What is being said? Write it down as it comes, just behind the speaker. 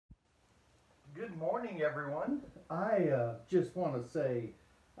Good morning, everyone. I just want to say,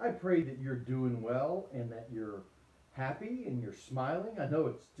 I pray that you're doing well and that you're happy and you're smiling. I know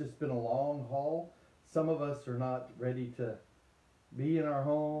it's just been a long haul. Some of us are not ready to be in our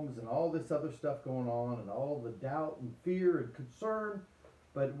homes and all this other stuff going on and all the doubt and fear and concern.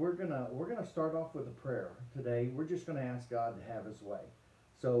 But we're gonna start off with a prayer today. We're just gonna ask God to have His way.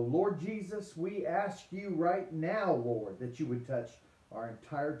 So, Lord Jesus, we ask you right now, Lord, that you would touch our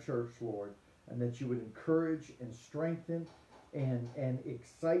entire church, Lord, and that you would encourage and strengthen and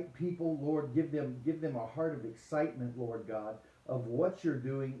excite people, Lord. Give them a heart of excitement, Lord God, of what you're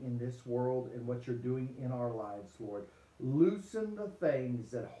doing in this world and what you're doing in our lives, Lord. Loosen the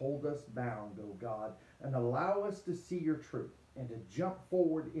things that hold us bound, oh God, and allow us to see your truth and to jump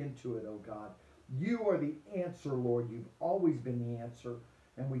forward into it, oh God. You are the answer, Lord. You've always been the answer,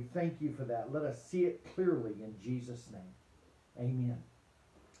 and we thank you for that. Let us see it clearly in Jesus' name. Amen.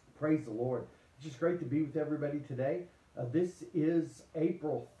 Praise the Lord. It's just great to be with everybody today. This is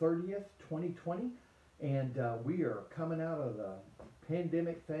April 30th, 2020, and we are coming out of the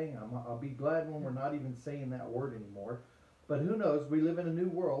pandemic thing. I'll be glad when we're not even saying that word anymore. But who knows? We live in a new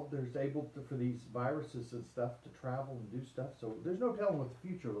world. There's able to, for these viruses and stuff to travel and do stuff. So there's no telling what the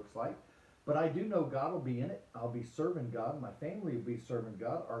future looks like. But I do know God will be in it. I'll be serving God. My family will be serving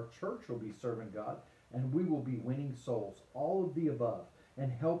God. Our church will be serving God. And we will be winning souls. All of the above.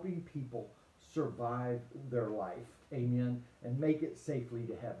 And helping people survive their life. Amen. And make it safely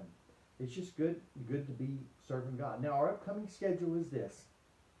to heaven. It's just good to be serving God. Now, our upcoming schedule is this.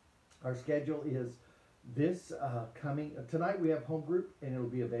 Our schedule is this tonight we have home group, and it'll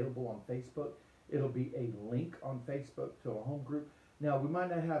be available on Facebook. It'll be a link on Facebook to a home group. Now, we might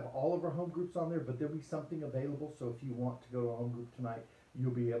not have all of our home groups on there, but there'll be something available. So if you want to go to a home group tonight,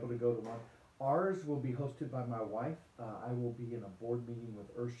 you'll be able to go to one. Ours will be hosted by my wife. I will be in a board meeting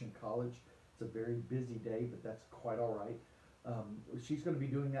with Urshan College. It's a very busy day, but that's quite all right. She's going to be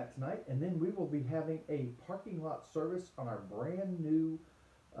doing that tonight. And then we will be having a parking lot service on our brand new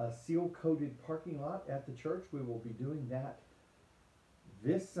seal-coated parking lot at the church. We will be doing that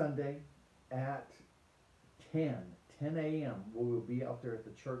this Sunday at 10 a.m. We will be out there at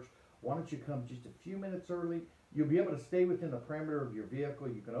the church. Why don't you come just a few minutes early? You'll be able to stay within the parameter of your vehicle.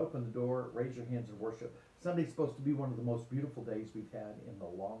 You can open the door, raise your hands and worship. Sunday's supposed to be one of the most beautiful days we've had in the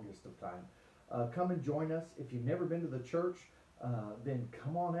longest of time. Come and join us. If you've never been to the church, then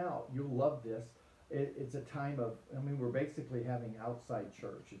come on out. You'll love this. It's a time of, we're basically having outside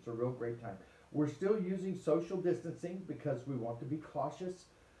church. It's a real great time. We're still using social distancing because we want to be cautious,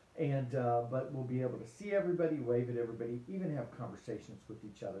 but we'll be able to see everybody, wave at everybody, even have conversations with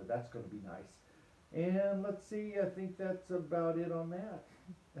each other. That's going to be nice. And let's see, I think that's about it on that.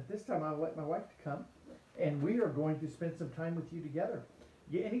 At this time, I'll let my wife come, and we are going to spend some time with you together.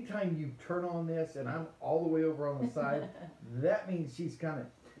 Yeah, anytime you turn on this and I'm all the way over on the side, that means she's coming.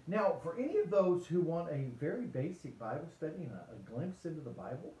 Now, for any of those who want a very basic Bible study and a glimpse into the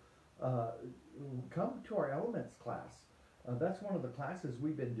Bible, come to our Elements class. That's one of the classes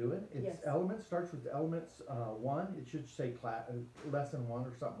we've been doing. It's Yes. Elements, starts with Elements 1. It should say lesson 1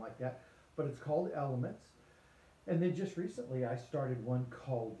 or something like that. But it's called Elements. And then just recently I started one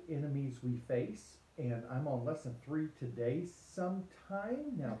called Enemies We Face. And I'm on lesson 3 today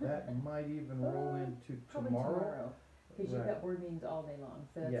sometime. Now that might even roll into tomorrow. Because you've got board meetings all day long,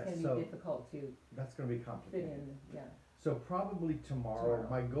 so that's Yes, going to so be difficult to that's going to be fit complicated. in. Yeah. So probably tomorrow.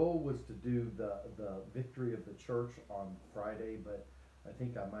 My goal was to do the victory of the church on Friday, but I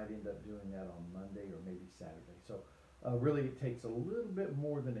think I might end up doing that on Monday or maybe Saturday. So really it takes a little bit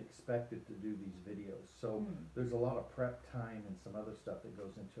more than expected to do these videos. So there's a lot of prep time and some other stuff that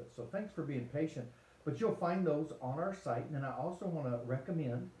goes into it. So thanks for being patient. But you'll find those on our site. And then I also want to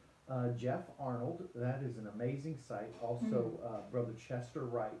recommend Jeff Arnold. That is an amazing site. Also Brother Chester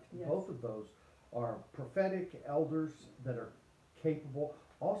Wright. Yes. Both of those are prophetic elders that are capable.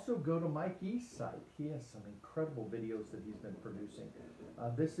 Also go to Mike East's site. He has some incredible videos that he's been producing.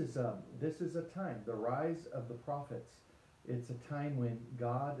 This is a time, the rise of the prophets. It's a time when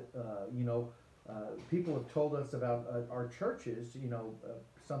God, people have told us about our churches,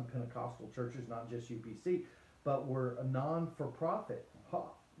 some Pentecostal churches, not just UPC, but we're a non-for-profit.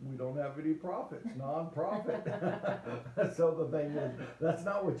 We don't have any profits, non-profit. So the thing is, that's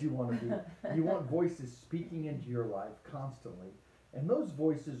not what you want to be. You want voices speaking into your life constantly. And those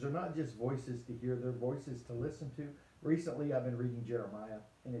voices are not just voices to hear, they're voices to listen to. Recently I've been reading Jeremiah,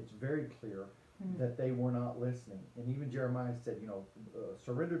 and it's very clear that they were not listening. And even Jeremiah said,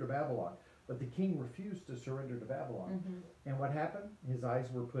 surrender to Babylon. But the king refused to surrender to Babylon. And what happened? His eyes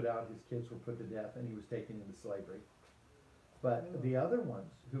were put out, his kids were put to death, and he was taken into slavery. But Ooh. the other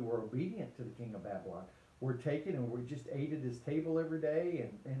ones who were obedient to the king of Babylon were taken and were just ate at his table every day,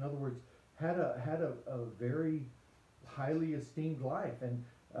 and in other words, had a very highly esteemed life. And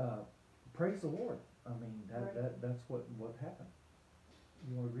praise the Lord. I mean, that's what happened.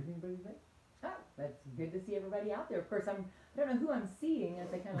 You want to read anybody's name? Oh, that's good to see everybody out there. Of course, I don't know who I'm seeing as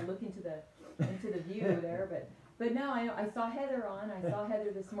I kind of look into the view there, but now I saw Heather on. I saw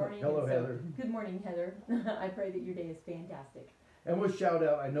Heather this morning. Hello, Heather. Good morning, Heather. I pray that your day is fantastic. And we'll shout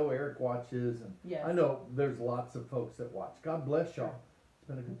out. I know Eric watches, and Yes. I know there's lots of folks that watch. God bless y'all. It's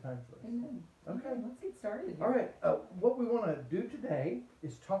been a good time for us. Amen. Okay. Let's get started here. All right. What we want to do today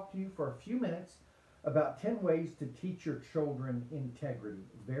is talk to you for a few minutes about 10 ways to teach your children integrity.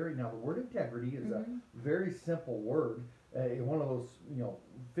 Now the word integrity is a very simple word. One of those,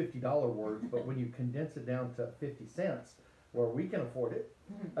 $50 words, but when you condense it down to 50 cents, where we can afford it,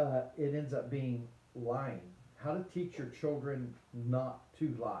 it ends up being lying. How to teach your children not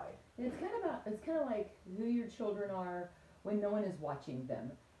to lie. It's kind of like who your children are when no one is watching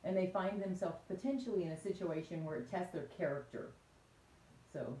them, and they find themselves potentially in a situation where it tests their character.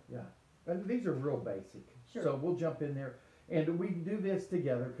 So yeah, and these are real basic. Sure. So we'll jump in there, and we do this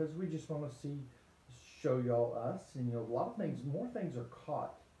together because we just want to show y'all us, and a lot of things, more things are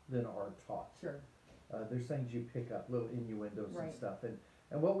caught than are taught. Sure. There's things you pick up, little innuendos and Right. stuff, and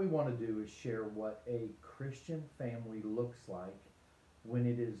what we want to do is share what a Christian family looks like when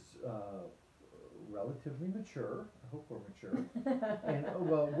it is relatively mature. I hope we're mature. And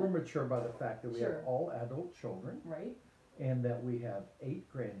we're mature by the fact that we Sure. have all adult children, Right. and that we have 8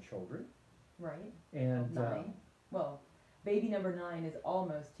 grandchildren. Right. And 9. Well, baby number 9 is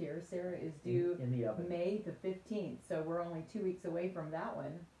almost here. Sarah is due in the oven. May the 15th, so we're only 2 weeks away from that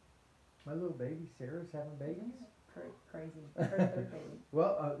one. My little baby Sarah's having babies. Crazy. Her third baby.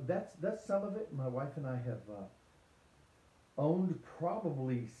 Well, that's some of it. My wife and I have owned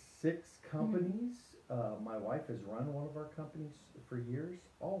probably 6 companies. My wife has run one of our companies for years.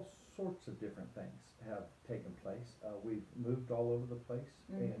 All sorts of different things have taken place. We've moved all over the place,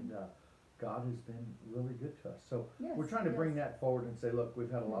 and God has been really good to us. So Yes, we're trying to bring yes. that forward and say, look,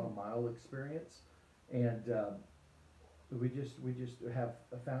 we've had a lot of mile experience, and we just have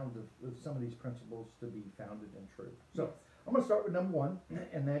found some of these principles to be founded in truth. So Yes. I'm going to start with number 1,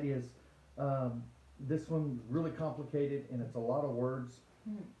 and that is this one's really complicated, and it's a lot of words.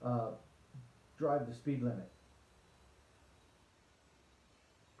 Drive the speed limit.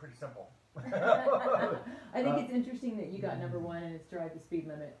 Pretty simple. I think it's interesting that you got number 1 and it's drive the speed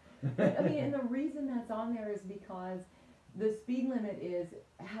limit. But, I mean, and the reason that's on there is because the speed limit is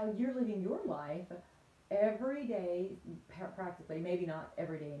how you're living your life every day, practically, maybe not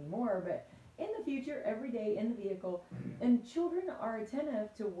every day anymore, but in the future, every day in the vehicle. And children are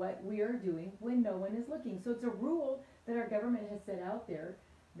attentive to what we are doing when no one is looking. So it's a rule that our government has set out there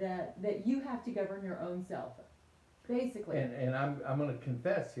that you have to govern your own self, basically. And I'm going to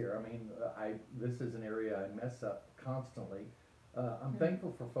confess here. I mean, this is an area I mess up constantly. I'm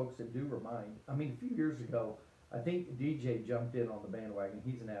thankful for folks that do remind. I mean, a few years ago, I think DJ jumped in on the bandwagon.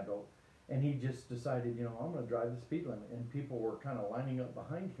 He's an adult, and he just decided, I'm going to drive the speed limit, and people were kind of lining up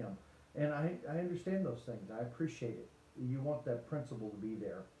behind him. And I understand those things. I appreciate it. You want that principle to be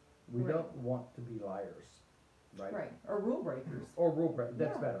there. We Right. don't want to be liars, right? Right, or rule breakers. Or rule breakers.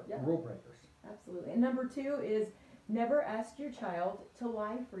 That's Yeah, better. yeah. Rule breakers. Absolutely. And number 2 is never ask your child to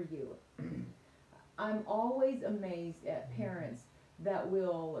lie for you. I'm always amazed at parents that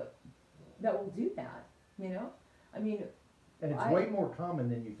will do that, I mean, And it's way more common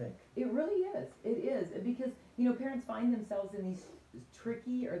than you think. it really is. It is. Because, parents find themselves in these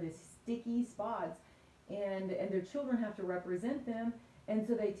tricky or these sticky spots, and their children have to represent them, and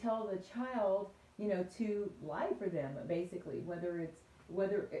so they tell the child, to lie for them, basically,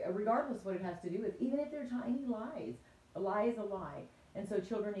 regardless what it has to do with, even if they're tiny lies. A lie is a lie. And so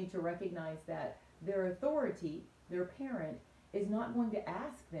children need to recognize that their authority, their parent, is not going to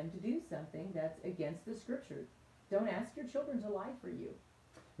ask them to do something that's against the scripture. Don't ask your children to lie for you.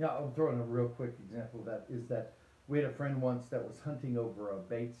 Yeah, I'll throw in a real quick example of that. Is that we had a friend once that was hunting over a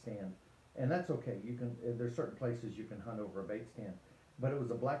bait stand, and that's okay. There's certain places you can hunt over a bait stand, but it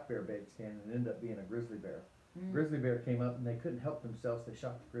was a black bear bait stand, and it ended up being a grizzly bear. Grizzly bear came up, and they couldn't help themselves. They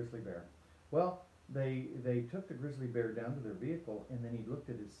shot the grizzly bear. Well, they took the grizzly bear down to their vehicle, and then he looked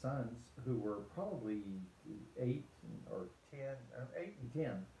at his sons, who were probably 8 or 10, 8 and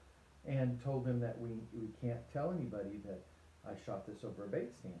 10, and told them that we can't tell anybody that I shot this over a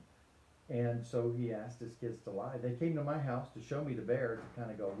bait stand. And so he asked his kids to lie. They came to my house to show me the bear, to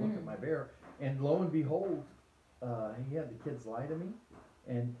kind of go look at my bear, and lo and behold, he had the kids lie to me,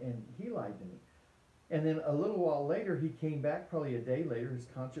 and he lied to me. And then a little while later, he came back, probably a day later, his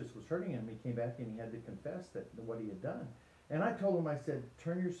conscience was hurting him. He came back and he had to confess that what he had done. And I told him, I said,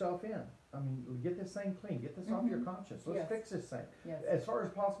 turn yourself in. I mean, get this thing clean. Get this off your conscience. Let's fix this thing. Yes. As far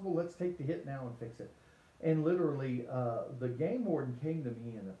as possible, let's take the hit now and fix it. And literally, the game warden came to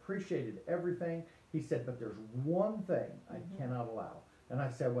me and appreciated everything. He said, but there's one thing I cannot allow. And I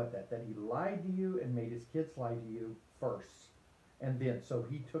said, what that? That he lied to you and made his kids lie to you first. And then, so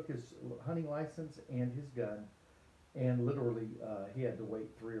he took his hunting license and his gun, and literally he had to wait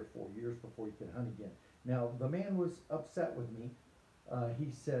 3 or 4 years before he could hunt again. Now, the man was upset with me.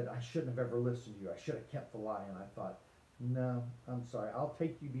 He said, I shouldn't have ever listened to you. I should have kept the lie. And I thought, no, I'm sorry. I'll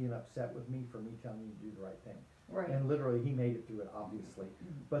take you being upset with me for me telling you to do the right thing. Right. And literally, he made it through it, obviously.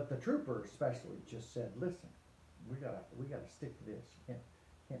 But the trooper especially just said, listen, we gotta stick to this. You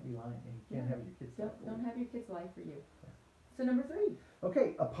can't be lying, and you can't have your kids lie for you. Don't have your kids lie for you. So number 3.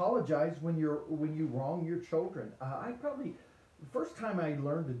 Okay, apologize when you wrong your children. The first time I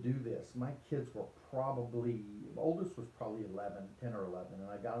learned to do this, my kids were probably, oldest was probably 10 or 11, and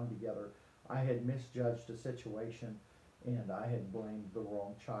I got them together. I had misjudged a situation, and I had blamed the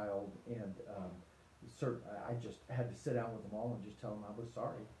wrong child, and I just had to sit down with them all and just tell them I was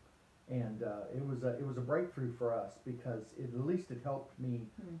sorry. And it was a breakthrough for us, because at least it helped me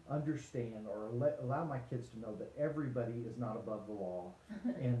understand or allow my kids to know that everybody is not above the law,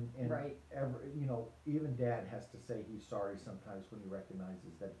 and Right. Even Dad has to say he's sorry sometimes when he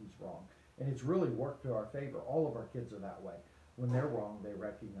recognizes that he's wrong, and it's really worked to our favor. All of our kids are that way. When they're wrong, they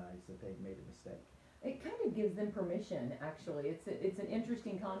recognize that they've made a mistake. It kind of gives them permission. Actually, it's an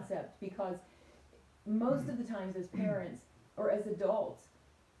interesting concept, because most of the times as parents or as adults,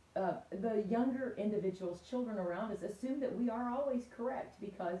 the younger individuals, children around us, assume that we are always correct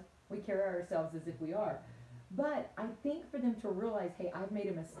because we carry ourselves as if we are. But I think for them to realize, hey, I've made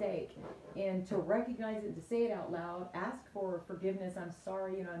a mistake, and to recognize it, to say it out loud, ask for forgiveness. I'm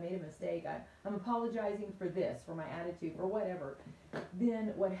sorry, I made a mistake. I'm apologizing for this, for my attitude, or whatever.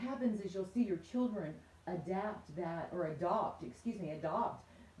 Then what happens is you'll see your children adopt that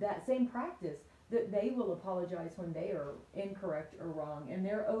same practice, that they will apologize when they are incorrect or wrong, and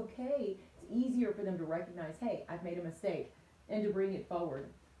they're okay. It's easier for them to recognize, hey, I've made a mistake, and to bring it forward.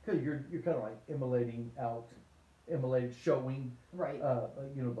 Because you're kind of like showing Right.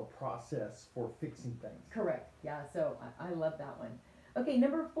 The process for fixing things. Correct. Yeah, so I love that one. Okay,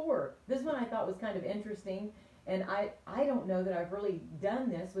 number 4. This one I thought was kind of interesting, and I don't know that I've really done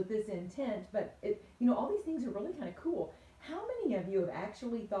this with this intent, but all these things are really kind of cool. How many of you have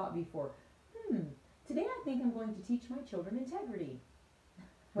actually thought before, today I think I'm going to teach my children integrity?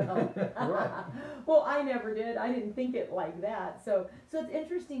 Well, Right. Well, I never did. I didn't think it like that. So it's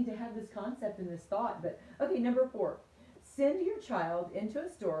interesting to have this concept and this thought. But okay, number 4, send your child into a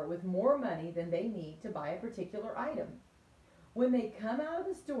store with more money than they need to buy a particular item. When they come out of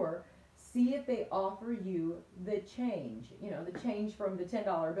the store, see if they offer you the change. The change from the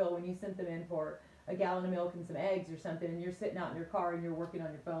 $10 bill when you sent them in for a gallon of milk and some eggs or something, and you're sitting out in your car and you're working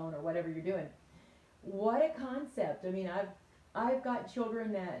on your phone or whatever you're doing. What a concept. I mean, I've got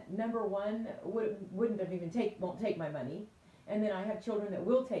children that, number 1, won't take my money, and then I have children that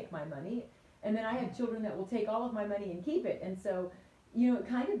will take my money, and then I have children that will take all of my money and keep it. And so, it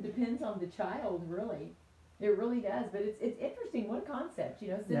kind of depends on the child, really. It really does. But it's interesting. What a concept,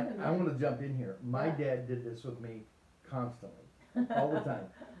 send Now, them in. I want to jump in here. My Yeah. dad did this with me constantly, all the time.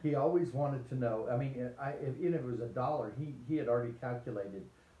 He always wanted to know. I mean, even if it was $1, he had already calculated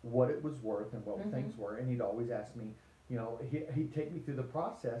what it was worth and what things were, and he'd always ask me. He'd take me through the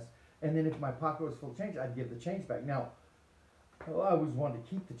process, and then if my pocket was full of change, I'd give the change back. Now, I always wanted to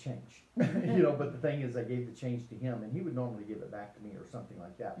keep the change, but the thing is, I gave the change to him, and he would normally give it back to me or something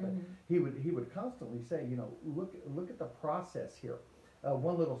like that. But he would constantly say, look at the process here.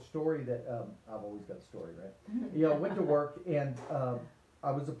 One little story that I've always got a story, right? I went to work, and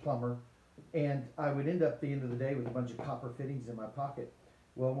I was a plumber, and I would end up at the end of the day with a bunch of copper fittings in my pocket.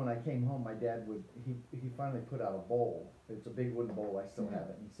 Well, when I came home, my dad he finally put out a bowl. It's a big wooden bowl. I still have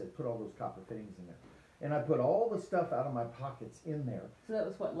it. And he said, put all those copper fittings in there. And I put all the stuff out of my pockets in there. So that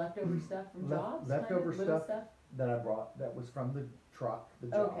was what, leftover stuff from jobs? Leftover little stuff that I brought that was from the truck, the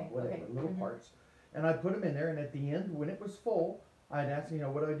job, whatever, little parts. And I put them in there, and at the end, when it was full, I'd ask him,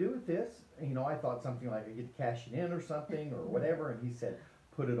 what do I do with this? And, I thought something like I get to cash it in or something or whatever. And he said,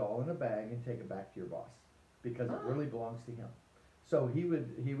 put it all in a bag and take it back to your boss, because it really belongs to him. So he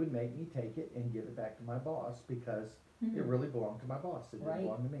would make me take it and give it back to my boss, because it really belonged to my boss. It didn't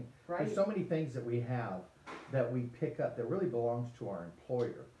belong to me. Right. There's so many things that we have that we pick up that really belongs to our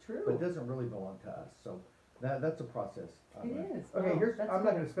employer. True. But it doesn't really belong to us. So that's a process. It is. Okay, Wow, I'm that's not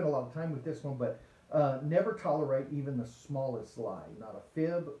cool. going to spend a lot of time with this one, but Never tolerate even the smallest lie, not a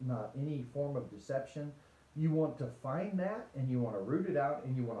fib, not any form of deception. You want to find that and you want to root it out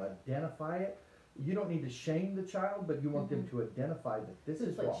and you want to identify it. You don't need to shame the child, but you want them to identify that this So is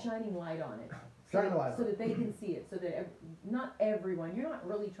it's like wrong. shining light on it. Shine a light So on it. that they can see it, so that not everyone, you're not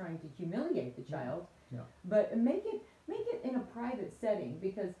really trying to humiliate the child, No. but make it in a private setting,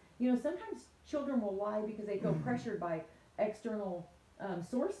 because, sometimes children will lie because they feel pressured by external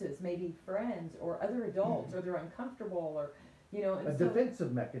sources, maybe friends or other adults, or they're uncomfortable, or, and A so,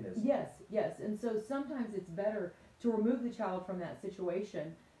 defensive mechanism. yes, and so sometimes it's better to remove the child from that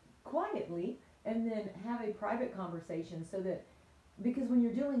situation quietly, and then have a private conversation, so that, because when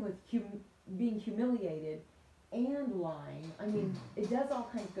you're dealing with being humiliated and lying, I mean, it does all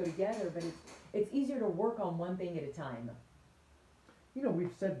kinds go together, but it's easier to work on one thing at a time.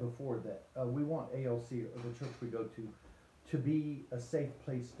 We've said before that we want ALC, or the church we go to be a safe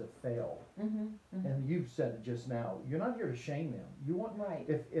place to fail. And you've said it just now. You're not here to shame them. You want, Right.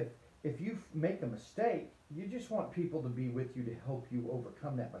 if you make a mistake, you just want people to be with you to help you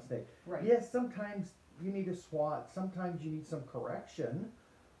overcome that mistake. Right. Yes, sometimes you need a SWAT. Sometimes you need some correction,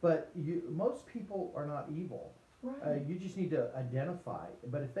 but most people are not evil. Right. You just need to identify.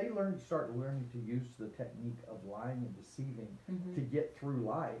 But if they start learning to use the technique of lying and deceiving to get through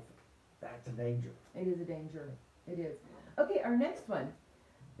life, that's a danger. It is a danger. It is. Okay, our next one.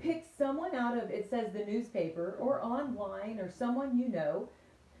 Pick someone out of, it says, the newspaper or online, or someone you know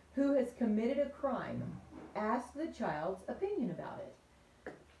who has committed a crime. Ask the child's opinion about it.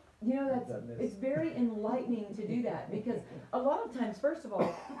 It's very enlightening to do that, because a lot of times, first of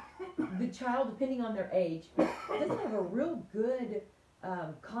all, the child, depending on their age, doesn't have a real good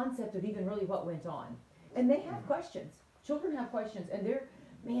concept of even really what went on. And they have questions. Children have questions, and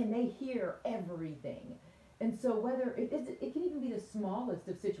they hear everything. And so whether it can even be the smallest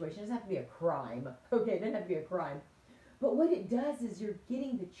of situations. It doesn't have to be a crime. Okay, it doesn't have to be a crime. But what it does is you're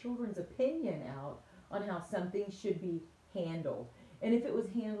getting the children's opinion out on how something should be handled. And if it was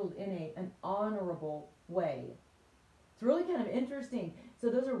handled in an honorable way. It's really kind of interesting.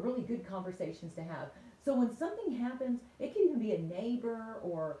 So those are really good conversations to have. So when something happens, it can even be a neighbor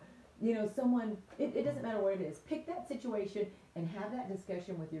or, someone, it doesn't matter what it is. Pick that situation and have that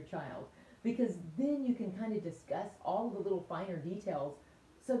discussion with your child. Because then you can kind of discuss all the little finer details,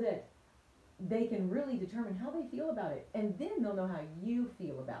 so that they can really determine how they feel about it. And then they'll know how you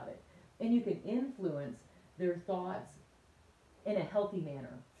feel about it. And you can influence their thoughts in a healthy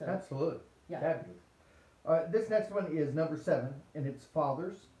manner. So, Absolutely. yeah. Fabulous. This next one is number 7, and it's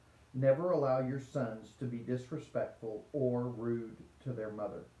fathers. Never allow your sons to be disrespectful or rude to their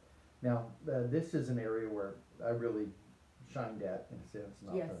mother. Now, this is an area where I really shined at, in a sense.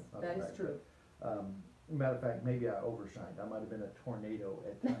 Yes, that is true. Matter of fact, maybe I overshined. I might have been a tornado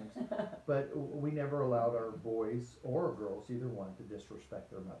at times. But we never allowed our boys or girls, either one, to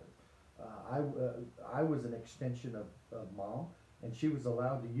disrespect their mother. I was an extension of mom, and she was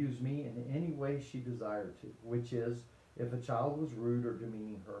allowed to use me in any way she desired to, which is, if a child was rude or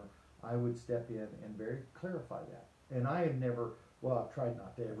demeaning her, I would step in and very clarify that. And I have never, I've tried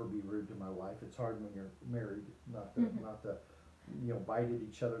not to ever be rude to my wife. It's hard when you're married not to bite at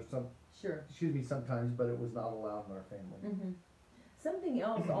each other. Sure. Sometimes, but it was not allowed in our family. Something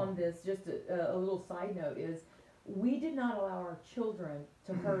else on this, just a little side note, is we did not allow our children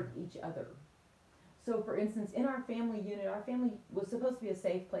to hurt each other. So, for instance, in our family unit, our family was supposed to be a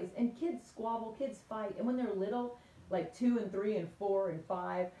safe place, and kids squabble, kids fight, and when they're little, like 2 and 3 and 4 and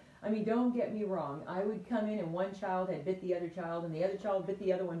 5, I mean, don't get me wrong, I would come in and one child had bit the other child, and the other child bit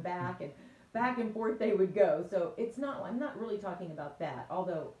the other one back, and back and forth they would go. So I'm not really talking about that,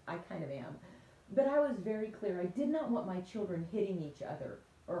 although I kind of am. But I was very clear, I did not want my children hitting each other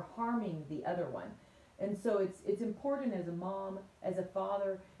or harming the other one. And so it's important as a mom, as a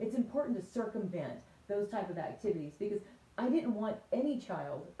father, it's important to circumvent those type of activities, because I didn't want any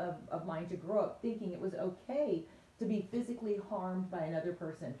child of mine to grow up thinking it was okay to be physically harmed by another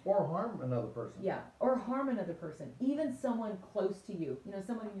person. Or harm another person. Yeah, or harm another person, even someone close to you,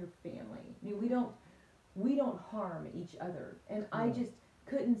 someone in your family. I mean, we don't harm each other. And I just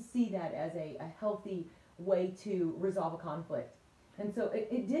couldn't see that as a healthy way to resolve a conflict. And so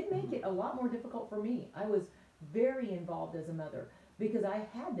it did make it a lot more difficult for me. I was very involved as a mother, because I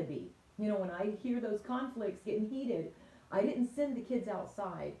had to be. When I hear those conflicts getting heated, I didn't send the kids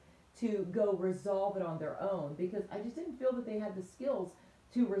outside to go resolve it on their own, because I just didn't feel that they had the skills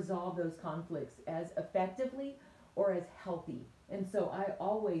to resolve those conflicts as effectively or as healthy. And so I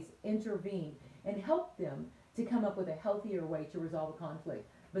always intervened and helped them to come up with a healthier way to resolve a conflict,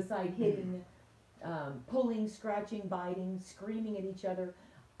 beside hitting, pulling, scratching, biting, screaming at each other.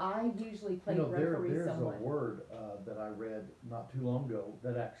 I usually play You know, referee there's someone. a word that I read not too long ago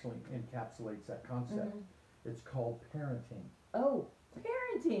that actually encapsulates that concept. It's called parenting. Oh,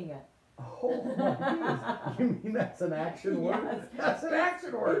 parenting. Oh my goodness. You mean that's an action word? Yes. That's an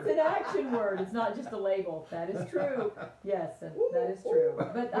action word. It's an action word. It's not just a label. That is true. Yes, and that is true.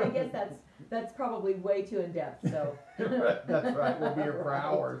 But I guess that's probably way too in depth. So That's right. We'll be here for Right.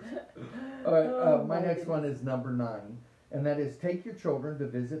 hours. All right. Oh, My my next one goodness. is number 9, and that is take your children to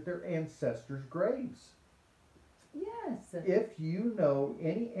visit their ancestors' graves. Yes. If you know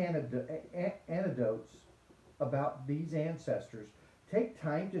any anecdotes about these ancestors, take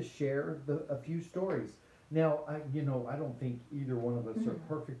time to share a few stories. Now, I don't think either one of us are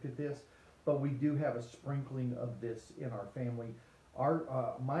perfect at this, but we do have a sprinkling of this in our family.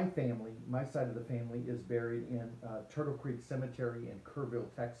 My family, my side of the family, is buried in Turtle Creek Cemetery in Kerrville,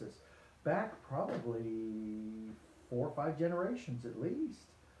 Texas, back probably 4 or 5 generations at least.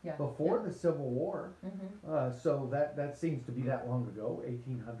 Yeah. Before the Civil War. Mm-hmm. So that seems to be that long ago,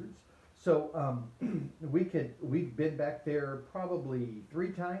 1800s. So we've been back there probably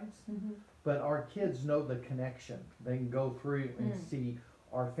 3 times, but our kids know the connection. They can go through and see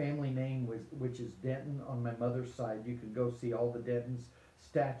our family name, which is Denton on my mother's side. You can go see all the Dentons,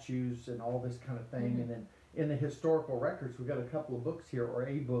 statues, and all this kind of thing. And then in the historical records, we've got a couple of books here, or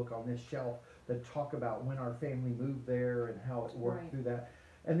a book on this shelf, that talk about when our family moved there and how it worked through that.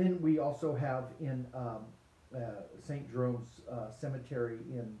 And then we also have in St. Jerome's Cemetery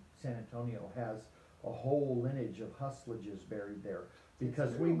in San Antonio has a whole lineage of Huslages buried there,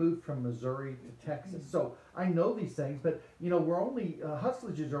 because we moved from Missouri to Texas. So I know these things, but we're only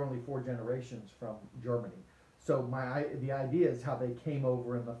Huslages are only 4 generations from Germany. So the idea is how they came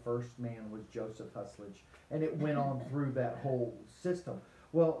over, and the first man was Joseph Huslage, and it went on through that whole system.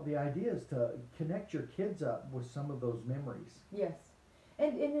 Well, the idea is to connect your kids up with some of those memories. Yes.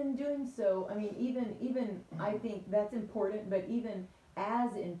 And in doing so, I mean, even I think that's important, but even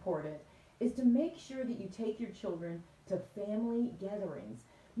as important is to make sure that you take your children to family gatherings.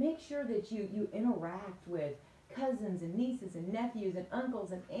 Make sure that you interact with cousins and nieces and nephews and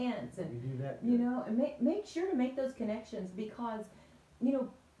uncles and aunts, and We do that. and make sure to make those connections, because we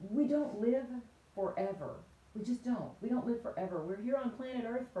don't live forever. We just don't. We don't live forever. We're here on planet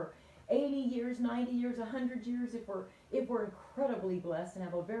Earth for 80 years, 90 years, 100 years if we're incredibly blessed and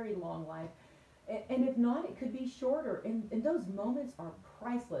have a very long life. And if not, it could be shorter. And those moments are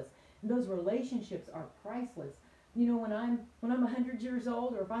priceless. And those relationships are priceless. When I'm 100 years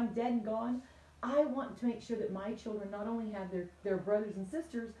old, or if I'm dead and gone, I want to make sure that my children not only have their brothers and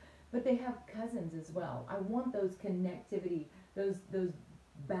sisters, but they have cousins as well. I want those connectivity, those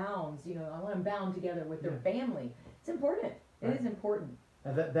bounds. I want them bound together with their family. It's important. It is important.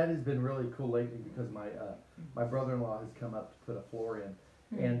 And that has been really cool lately, because my brother-in-law has come up to put a floor in,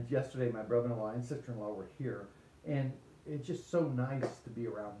 and yesterday my brother-in-law and sister-in-law were here, and it's just so nice to be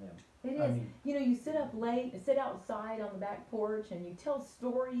around them. It is. You sit up late, sit outside on the back porch, and you tell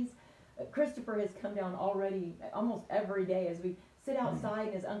stories. Christopher has come down already almost every day as we sit outside,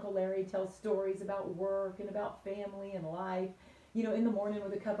 and his Uncle Larry tells stories about work and about family and life. In the morning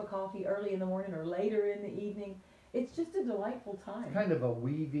with a cup of coffee, early in the morning or later in the evening. It's just a delightful time. It's kind of a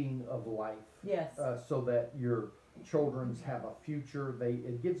weaving of life. Yes. So that your children have a future.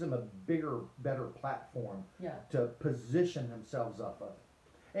 It gives them a bigger, better platform to position themselves up of.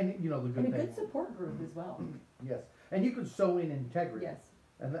 And the good thing. And a good support group as well. Yes. And you can sow in integrity. Yes.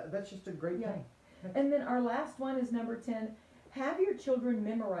 And that's just a great thing. And then our last one is number 10. Have your children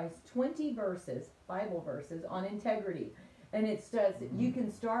memorize 20 verses, Bible verses, on integrity. And it says you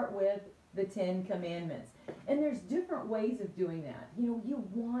can start with the 10 Commandments. And there's different ways of doing that.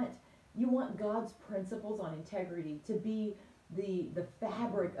 You want God's principles on integrity to be the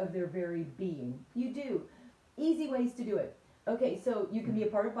fabric of their very being. You do. Easy ways to do it. Okay, so you can be a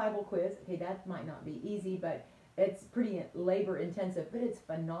part of Bible quiz. Okay, that might not be easy, but it's pretty labor intensive, but it's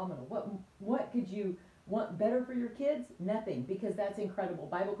phenomenal. What could you want better for your kids? Nothing, because that's incredible.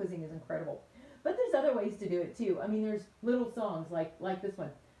 Bible quizzing is incredible. But there's other ways to do it too. I mean, there's little songs like this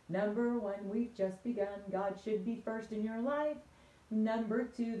one. Number 1, we've just begun. God should be first in your life. Number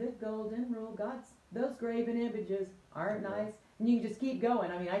 2, the golden rule. Those graven images aren't nice. And you can just keep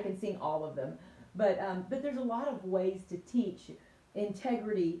going. I mean, I can sing all of them. But there's a lot of ways to teach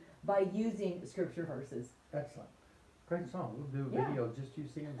integrity by using scripture verses. Excellent. Great song. We'll do a video just you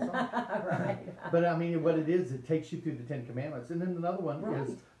singing the song. Right. But I mean, what it is, it takes you through the 10 Commandments. And then another one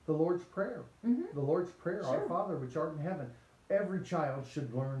is the Lord's Prayer. The Lord's Prayer, Our Father, which art in heaven. Every child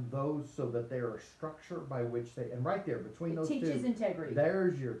should learn those, so that they are a structure by which they, and right there between those two, teaches integrity.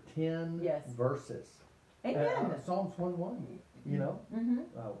 There's your 10 verses. Amen. Psalms 1:1. You know? Mm-hmm.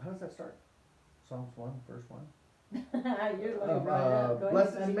 How does that start? Psalms 1, verse 1. You're the one who brought it up. Go ahead, Blessed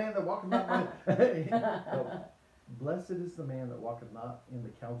is the buddy. man that walketh not by blessed is the man that walketh not in the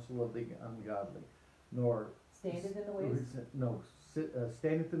counsel of the ungodly, nor Standeth in the way of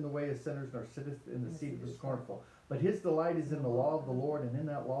standeth in the way of sinners, nor sitteth in the seat of the scornful. But his delight is in the law of the Lord, and in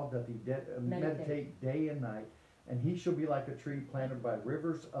that law doth he meditate day and night. And he shall be like a tree planted by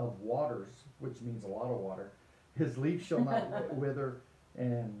rivers of waters, which means a lot of water. His leaf shall not wither,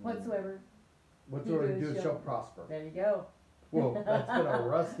 and whatsoever he doeth shall prosper. There you go. Whoa, that's been a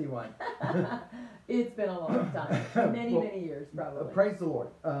rusty one. It's been a long time. Many years, probably. Praise the Lord.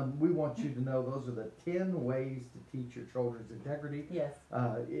 We want you to know those are the 10 ways to teach your children's integrity. Yes.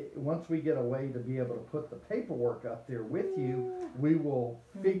 Once we get a way to be able to put the paperwork up there with you, we will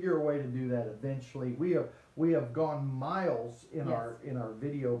figure a way to do that eventually. We have gone miles in our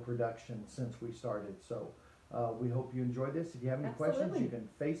video production since we started. So we hope you enjoyed this. If you have any questions, you can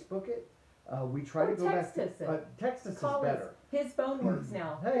Facebook it. We try to go back. Text us is better. His phone works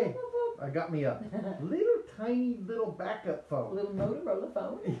now. Hey, I got me a tiny little backup phone. Little Motorola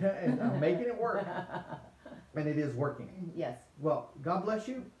phone. Yeah, and I'm making it work. And it is working. Yes. Well, God bless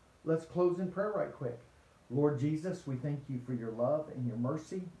you. Let's close in prayer right quick. Lord Jesus, we thank you for your love and your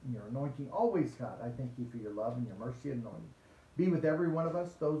mercy and your anointing. Always, God, I thank you for your love and your mercy and anointing. Be with every one of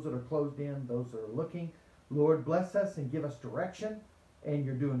us, those that are closed in, those that are looking. Lord, bless us and give us direction. And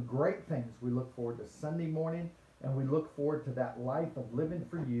you're doing great things. We look forward to Sunday morning, and we look forward to that life of living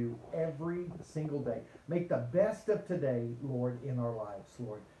for you every single day. Make the best of today, Lord, in our lives,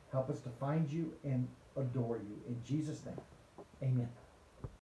 Lord. Help us to find you and adore you. In Jesus' name, amen.